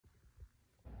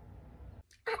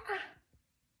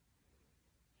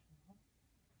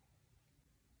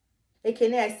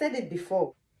Ekene, I said it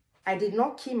before. I did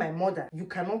not kill my mother. You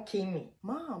cannot kill me.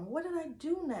 Mom, what did I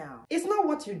do now? It's not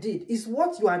what you did. It's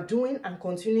what you are doing and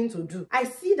continuing to do. I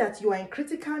see that you are in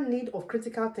critical need of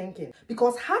critical thinking.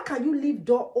 Because how can you leave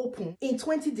door open in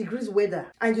 20 degrees weather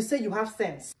and you say you have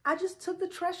sense? I just took the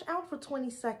trash out for 20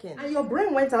 seconds. And your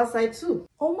brain went outside too.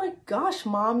 Oh my gosh,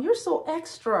 Mom, you're so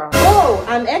extra. Oh,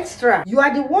 I'm extra. You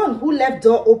are the one who left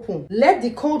door open. Let the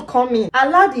cold come in.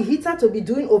 Allow the heater to be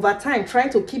doing overtime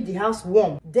trying to keep the house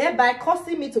warm. Thereby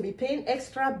causing me to be paying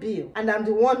extra bill, and I'm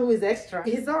the one who is extra.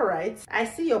 It's all right. I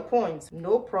see your point.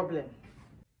 No problem.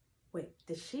 Wait,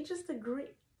 did she just agree?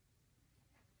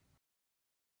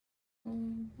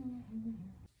 Mom,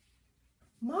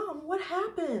 what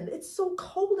happened? It's so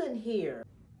cold in here.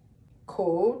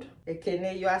 Cold?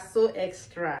 Ekene, you are so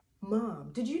extra. Mom,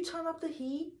 did you turn up the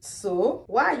heat? So,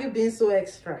 why are you being so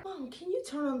extra? Mom, can you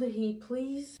turn on the heat,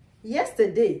 please?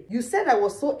 Yesterday, you said I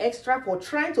was so extra for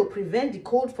trying to prevent the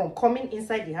cold from coming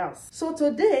inside the house. So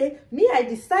today, I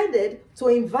decided to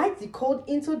invite the cold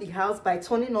into the house by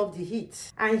turning off the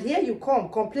heat. And here you come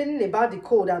complaining about the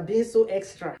cold and being so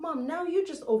extra. Mom, now you're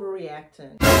just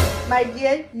overreacting. My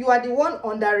dear, you are the one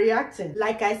underreacting.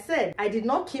 Like I said, I did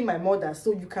not kill my mother,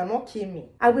 so you cannot kill me.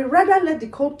 I will rather let the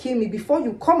cold kill me before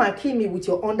you come and kill me with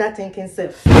your underthinking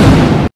self.